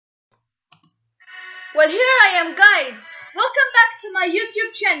Well, here I am, guys. Welcome back to my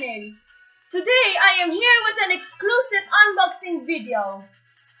YouTube channel. Today I am here with an exclusive unboxing video.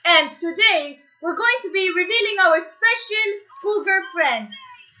 And today we're going to be revealing our special schoolgirl friend.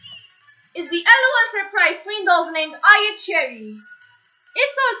 It's the LOL Surprise Twin Dolls named Aya Cherry.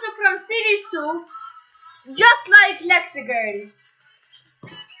 It's also from Series 2, just like Lexigirl.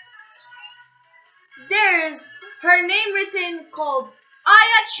 There's her name written called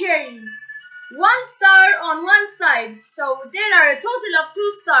Aya Cherry. 1 star on one side, so there are a total of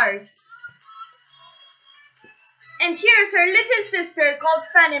 2 stars. And here's her little sister called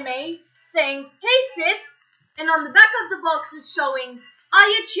Fannie Mae saying, "Hey sis," and on the back of the box is showing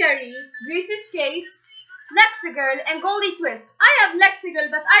Aya Cherry, Greasy Skates, Lexigirl, and Goldie Twist. I have Lexigirl,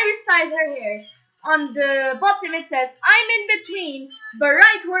 but I restyled her hair. On the bottom it says, "I'm in between, but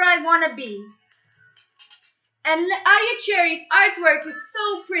right where I wanna be." And Aya Cherry's artwork is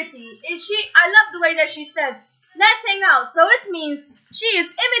so pretty. I love the way that she says, "Let's hang out." So it means she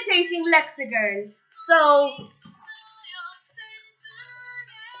is imitating Lexigirl.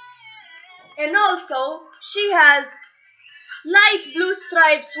 And also she has light blue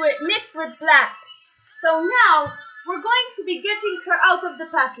stripes mixed with black. So now we're going to be getting her out of the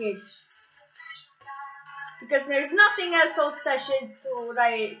package, because there's nothing else so special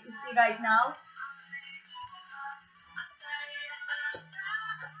to see right now.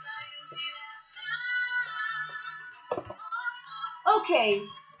 Okay,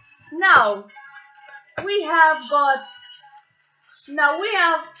 now we have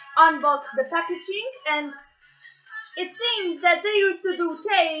unboxed the packaging, and it seems that they used to do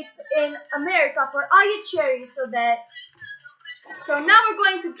tape in America for Aya Cherry, so now we're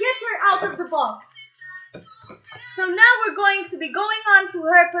going to get her out of the box. So now we're going to be going on to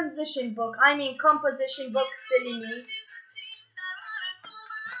her composition book, silly me.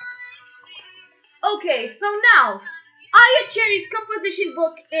 Okay, so now Aya Cherry's composition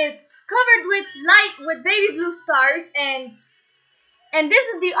book is covered with baby blue stars, and this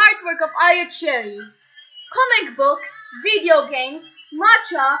is the artwork of Aya Cherry. Comic books, video games,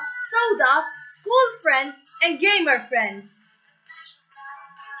 matcha, soda, school friends, and gamer friends.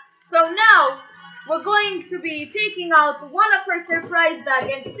 So now we're going to be taking out one of her surprise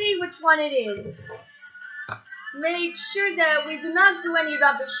bags and see which one it is. Make sure that we do not do any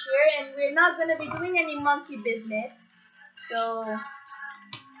rubbish here, and we're not going to be doing any monkey business. So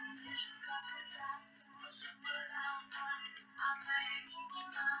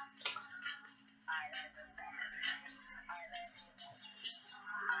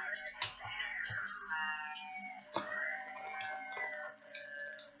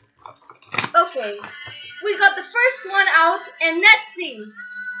okay, we got the first one out, and let's see.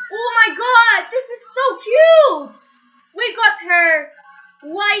 Oh my god, this is so cute! We got her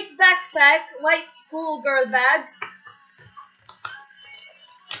white backpack, white schoolgirl bag.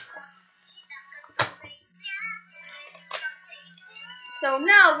 So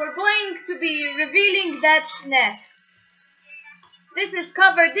now we're going to be revealing that next. This is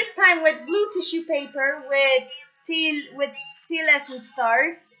covered this time with blue tissue paper with teal essence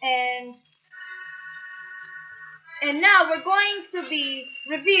stars, and now we're going to be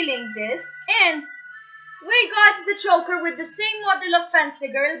revealing this. And we got the choker with the same model of Fancy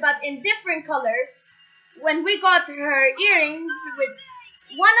Girl, but in different color. When we got her earrings, with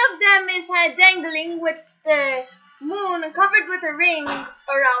one of them is dangling with the moon covered with a ring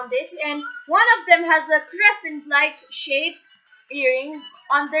around it, and one of them has a crescent-like shaped earring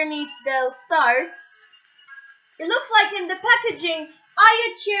underneath the stars. It looks like in the packaging,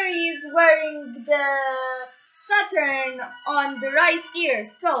 Aya Cherry is wearing the Saturn on the right ear.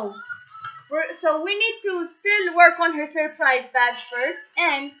 So we need to still work on her surprise badge first,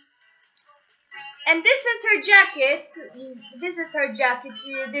 and this is her jacket. This is her jacket.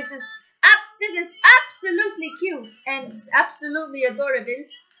 This is absolutely cute and absolutely adorable.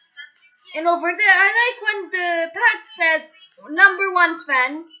 And over there, I like when the pad says #1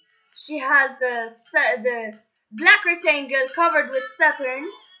 fan. She has the black rectangle covered with Saturn.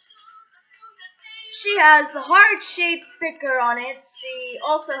 She has a heart-shaped sticker on it. She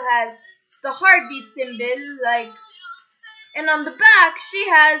also has the heartbeat symbol, and on the back she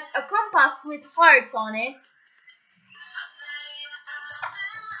has a compass with hearts on it.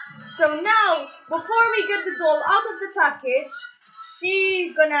 So now, before we get the doll out of the package,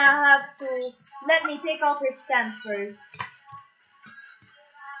 she's gonna have to let me take out her stand first.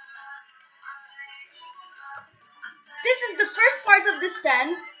 This is the first part of the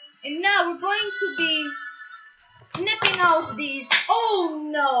stand, and now we're going to be snipping out these. Oh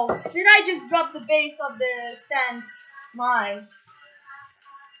no! Did I just drop the base of the stand? My.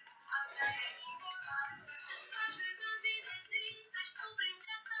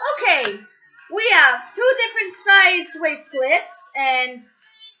 sized waist clips, and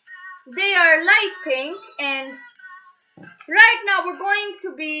they are light pink. And right now we're going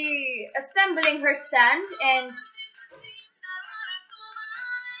to be assembling her stand, and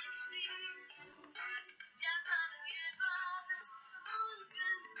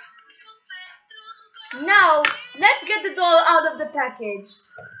now let's get the doll out of the package.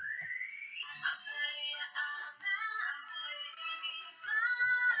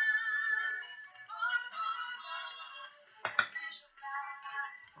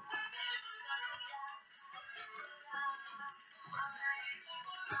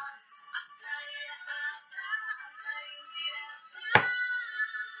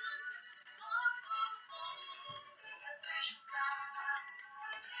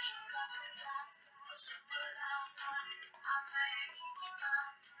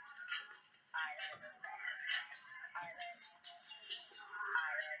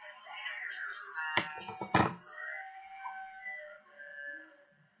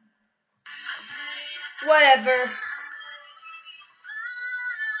 Whatever.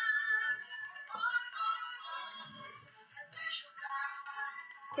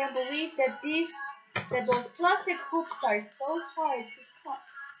 Can't believe that those plastic hoops are so hard to cut.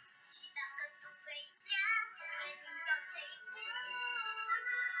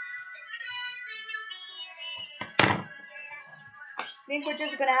 I think we're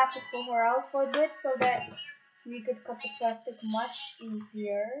just gonna have to pull her out for a bit so that we could cut the plastic much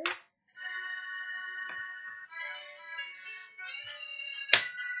easier.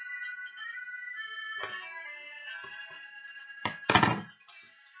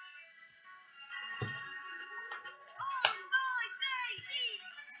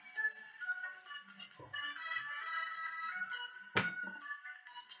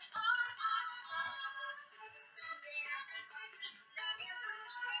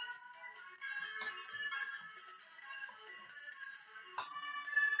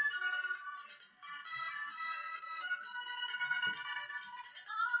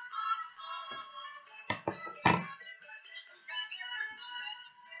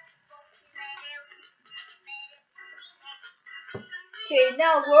 Okay,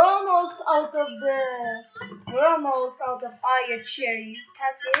 now we're almost out of Aya Cherry's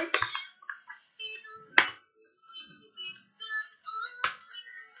package.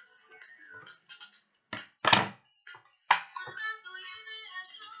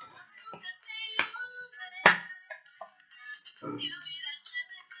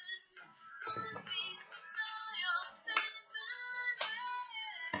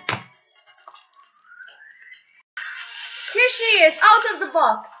 Here she is, out of the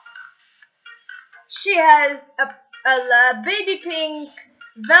box. She has a baby pink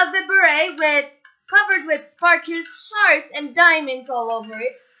velvet beret covered with sparkles, hearts, and diamonds all over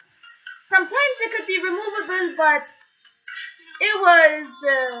it. Sometimes it could be removable, but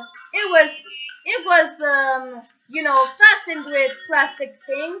you know, fastened with plastic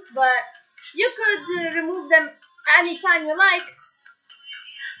things. But you could remove them anytime you like.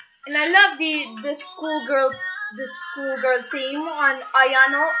 And I love the schoolgirl theme on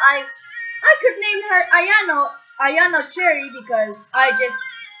Ayano. I could name her Ayano Cherry because I just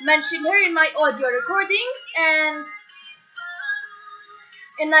mentioned her in my audio recordings, and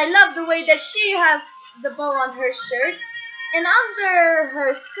I love the way that she has the bow on her shirt, and under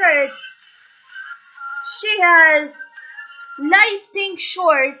her skirt she has light pink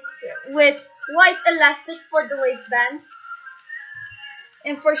shorts with white elastic for the waistband.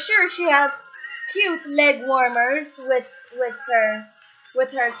 And for sure she has cute leg warmers with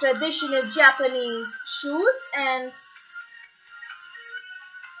her traditional Japanese shoes. And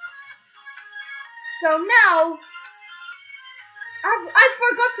so now I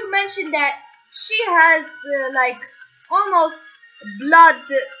forgot to mention that she has like almost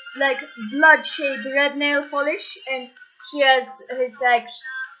blood shade red nail polish, and she has like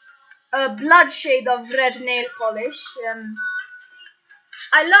a blood shade of red nail polish.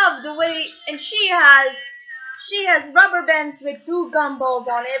 I love the way, and she has rubber bands with 2 gumballs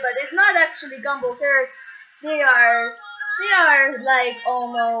on it, but it's not actually gumballs. They are like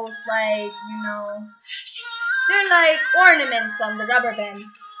almost like, you know, they're like ornaments on the rubber bands.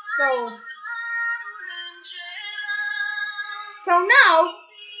 So now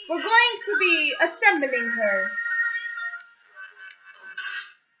we're going to be assembling her.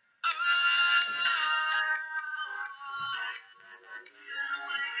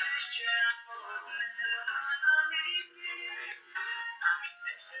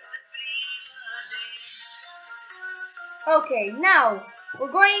 Okay, now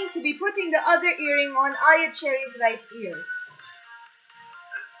we're going to be putting the other earring on Aya Cherry's right ear.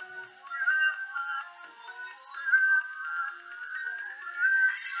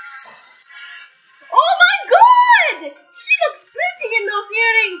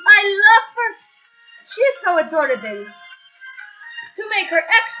 so adorable. To make her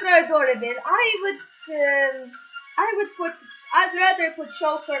extra adorable, I'd rather put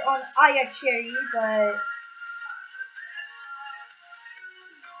Choker on Aya Cherry,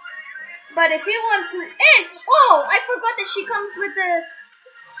 but if you want to, and oh, I forgot that she comes with a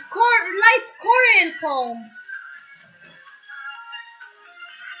light Korean comb.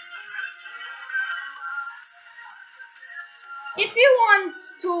 If you want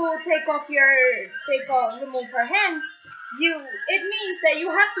to remove her hands, it means that you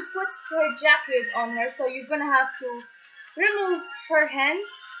have to put her jacket on her. So you're gonna have to remove her hands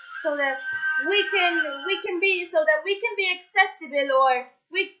so that we can be accessible, or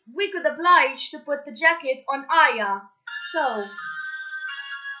we could oblige to put the jacket on Aya. So.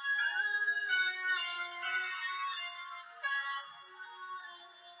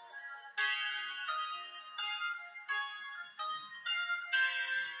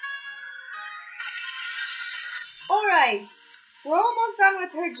 Alright, we're almost done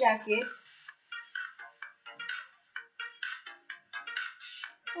with her jacket.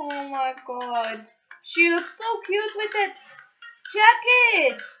 Oh my god, she looks so cute with that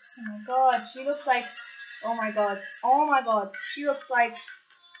jacket. Oh my god, she looks like, oh my god, she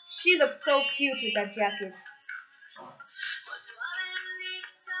looks so cute with that jacket.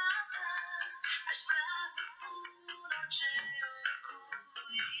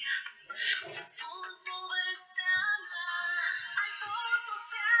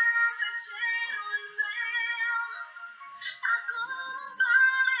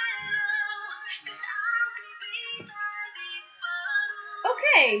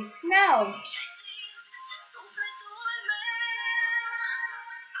 Okay, now.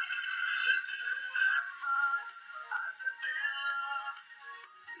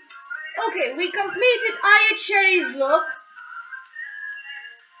 Okay, we completed Aya Cherry's look.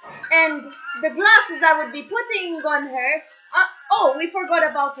 And the glasses I would be putting on her. Oh, we forgot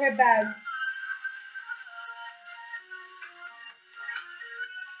about her bag.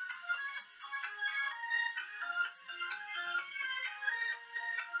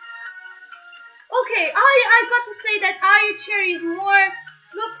 Okay, I got to say that Aya Cherry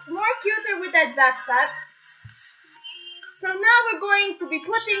looks more cuter with that backpack. So now we're going to be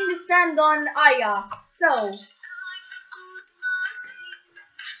putting the stand on Aya. So,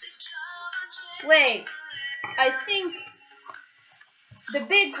 wait, I think the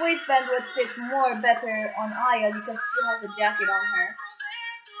big waistband would fit better on Aya because she has a jacket on her.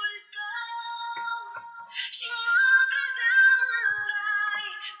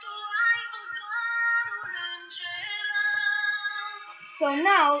 So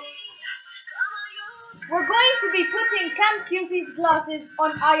now, we're going to be putting Camp Cutie's glasses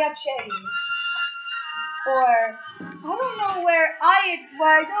on Aya Cherry. Or, I don't know where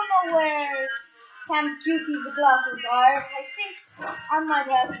Camp Cutie's glasses are. I think I might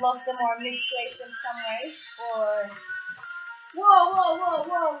have lost them or misplaced them somewhere. Or, whoa.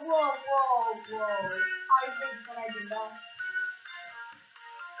 I think that I did that.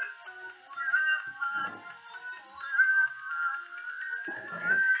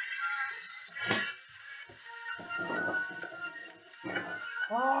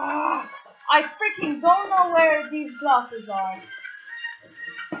 Oh, I freaking don't know where these glasses are.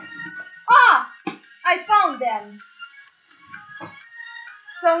 Ah! I found them.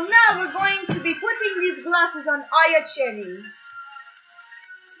 So now we're going to be putting these glasses on Aya Cherry.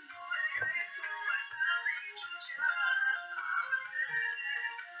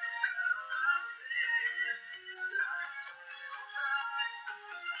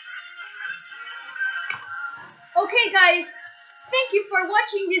 Okay guys, thank you for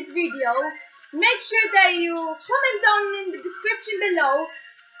watching this video. Make sure that you comment down in the description below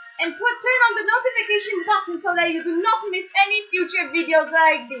and turn on the notification button so that you do not miss any future videos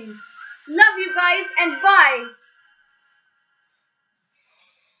like these. Love you guys and bye!